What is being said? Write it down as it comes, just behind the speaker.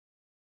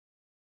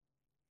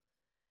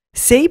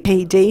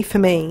CPD for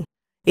me.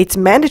 It's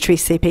mandatory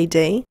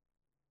CPD,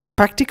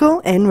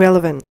 practical and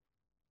relevant.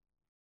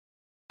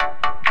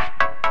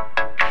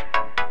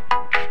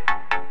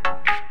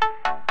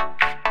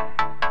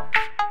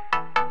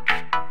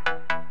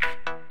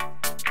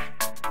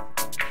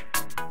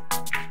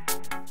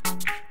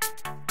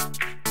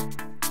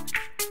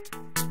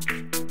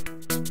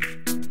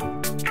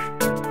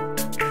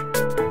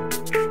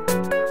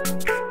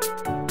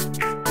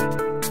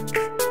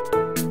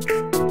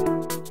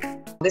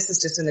 This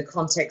is just in the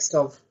context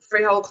of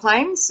freehold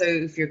claims. So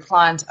if your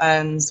client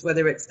owns,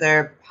 whether it's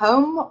their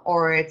home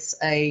or it's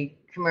a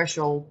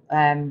commercial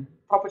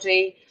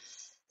property,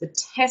 the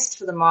test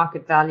for the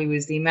market value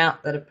is the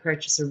amount that a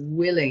purchaser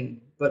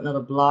willing but not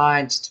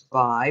obliged to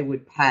buy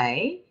would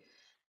pay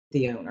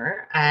the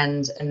owner,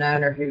 and an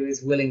owner who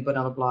is willing but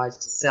not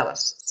obliged to sell it.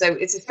 So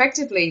it's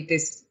effectively,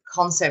 this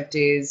concept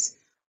is,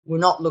 we're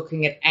not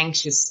looking at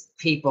anxious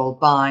people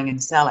buying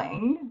and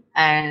selling,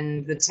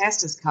 and the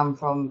test has come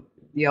from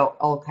the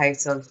old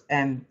case of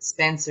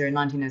Spencer in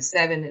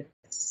 1907.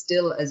 It's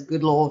still as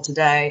good law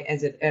today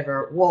as it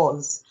ever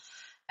was.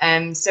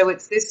 So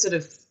it's this sort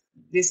of,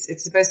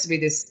 it's supposed to be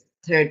this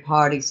third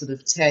party sort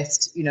of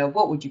test. You know,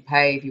 what would you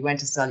pay if you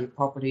went to sell your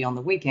property on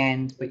the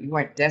weekend, but you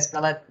weren't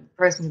desperate? The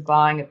person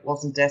buying it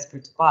wasn't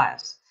desperate to buy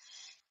it.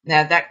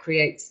 Now that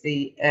creates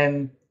the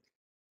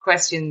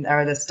question,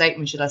 or the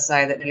statement, should I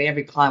say, that nearly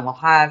every client will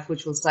have,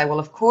 which will say, well,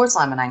 of course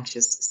I'm an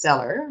anxious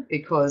seller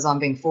because I'm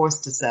being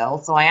forced to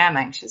sell, so I am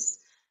anxious.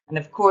 And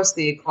of course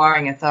the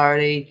acquiring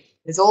authority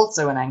is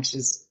also an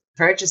anxious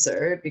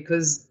purchaser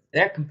because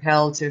they're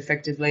compelled to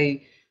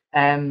effectively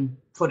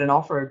put an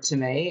offer to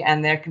me,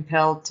 and they're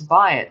compelled to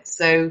buy it.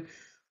 So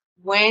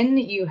when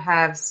you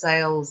have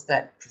sales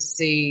that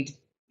proceed,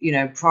 you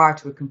know, prior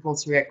to a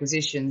compulsory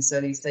acquisition, so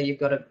you say you've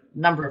got a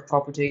number of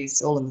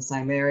properties all in the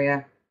same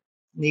area,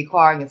 the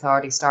acquiring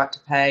authority start to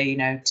pay, you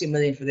know, 2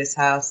 million for this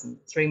house and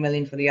 3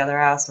 million for the other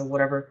house, or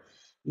whatever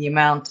the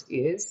amount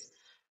is.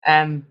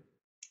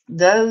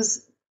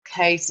 Those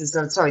cases,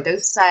 or sorry,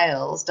 those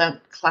sales don't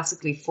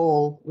classically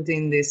fall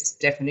within this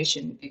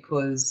definition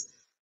because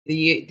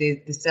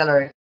the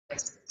seller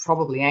is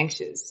probably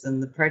anxious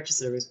and the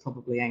purchaser is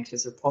probably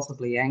anxious or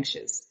possibly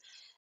anxious.